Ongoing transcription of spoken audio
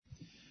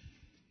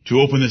To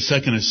open this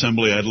second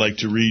assembly, I'd like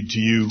to read to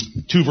you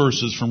 2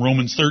 verses from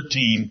Romans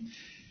 13.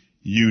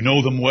 You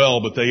know them well,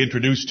 but they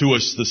introduce to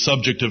us the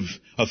subject of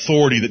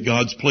authority that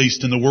God's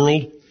placed in the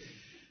world.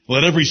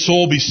 Let every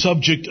soul be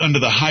subject unto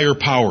the higher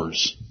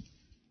powers.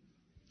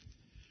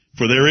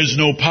 For there is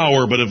no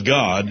power but of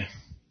God.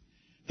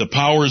 The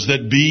powers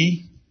that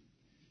be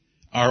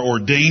are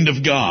ordained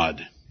of God.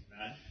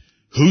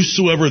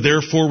 Whosoever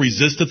therefore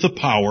resisteth the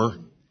power,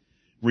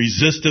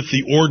 resisteth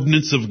the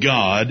ordinance of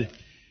God,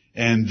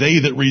 and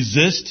they that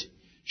resist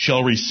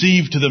shall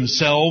receive to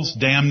themselves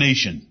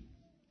damnation.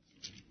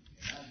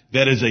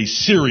 That is a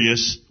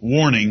serious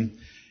warning,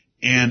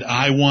 and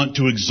I want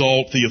to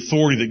exalt the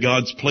authority that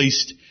God's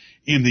placed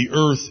in the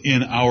earth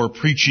in our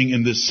preaching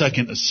in this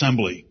second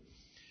assembly.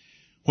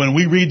 When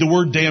we read the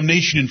word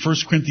damnation in 1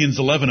 Corinthians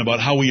 11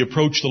 about how we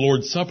approach the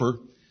Lord's Supper,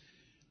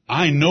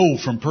 I know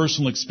from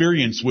personal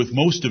experience with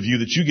most of you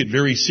that you get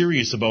very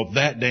serious about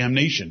that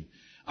damnation.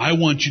 I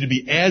want you to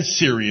be as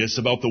serious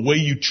about the way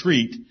you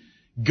treat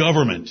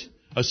government,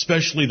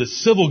 especially the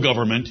civil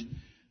government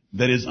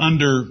that is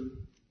under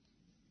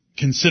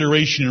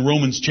consideration in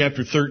Romans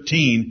chapter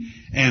 13.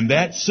 And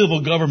that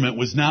civil government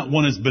was not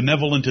one as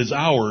benevolent as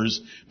ours,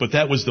 but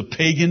that was the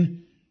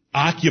pagan,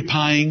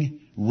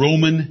 occupying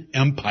Roman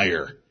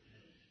Empire.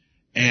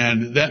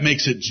 And that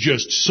makes it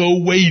just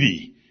so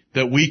weighty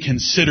that we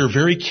consider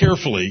very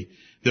carefully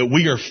that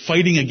we are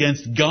fighting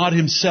against God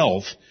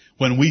Himself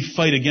when we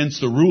fight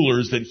against the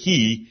rulers that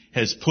He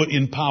has put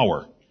in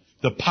power.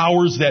 The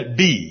powers that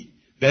be.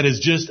 That is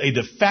just a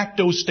de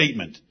facto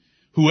statement.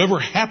 Whoever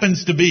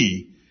happens to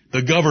be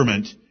the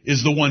government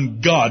is the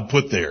one God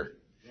put there.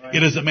 Right. It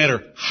doesn't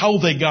matter how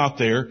they got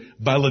there,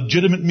 by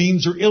legitimate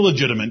means or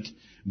illegitimate.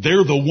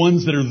 They're the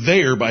ones that are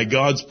there by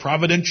God's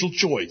providential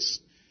choice.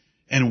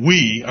 And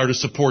we are to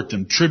support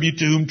them. Tribute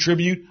to whom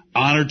tribute,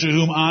 honor to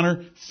whom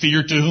honor,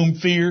 fear to whom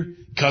fear,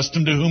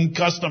 custom to whom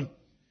custom.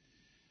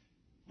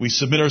 We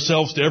submit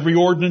ourselves to every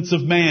ordinance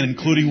of man,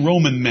 including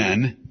Roman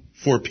men,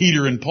 for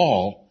Peter and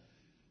Paul,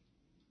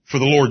 for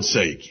the Lord's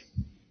sake.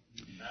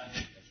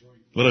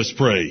 Let us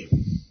pray.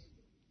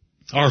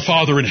 Our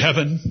Father in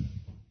heaven,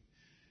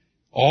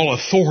 all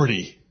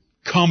authority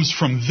comes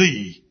from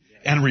Thee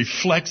and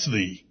reflects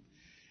Thee.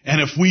 And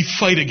if we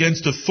fight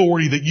against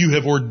authority that You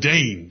have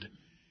ordained,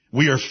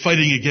 we are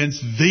fighting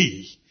against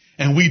Thee,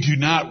 and we do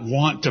not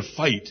want to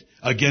fight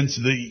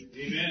against Thee.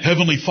 Amen.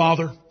 Heavenly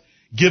Father,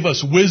 give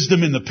us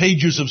wisdom in the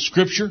pages of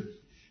Scripture,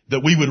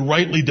 that we would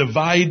rightly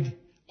divide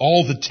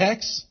all the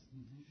texts.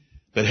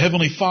 That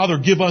Heavenly Father,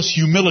 give us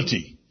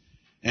humility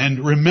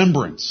and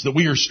remembrance that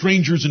we are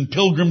strangers and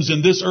pilgrims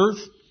in this earth,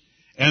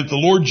 and that the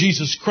Lord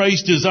Jesus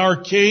Christ is our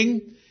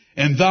King,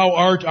 and Thou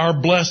art our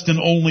blessed and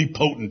only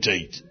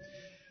potentate.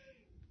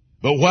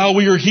 But while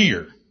we are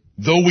here,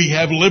 though we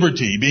have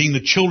liberty, being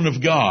the children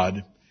of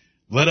God,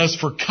 let us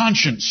for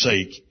conscience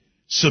sake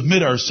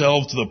submit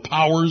ourselves to the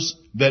powers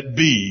that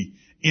be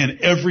in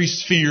every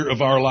sphere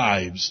of our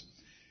lives,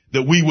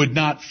 that we would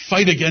not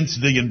fight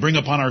against Thee and bring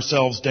upon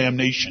ourselves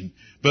damnation,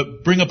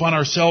 but bring upon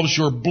ourselves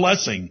Your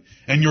blessing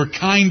and Your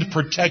kind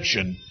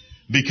protection,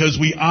 because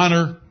we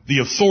honor the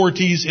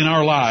authorities in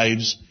our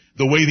lives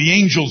the way the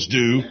angels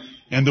do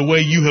and the way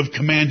You have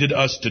commanded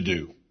us to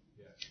do.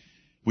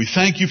 We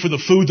thank You for the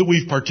food that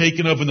we've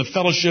partaken of in the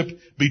fellowship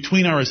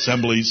between our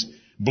assemblies.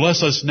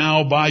 Bless us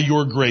now by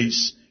Your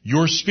grace,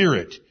 Your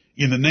Spirit,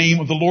 in the name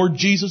of the Lord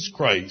Jesus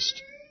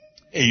Christ.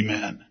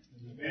 Amen.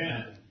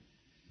 Amen.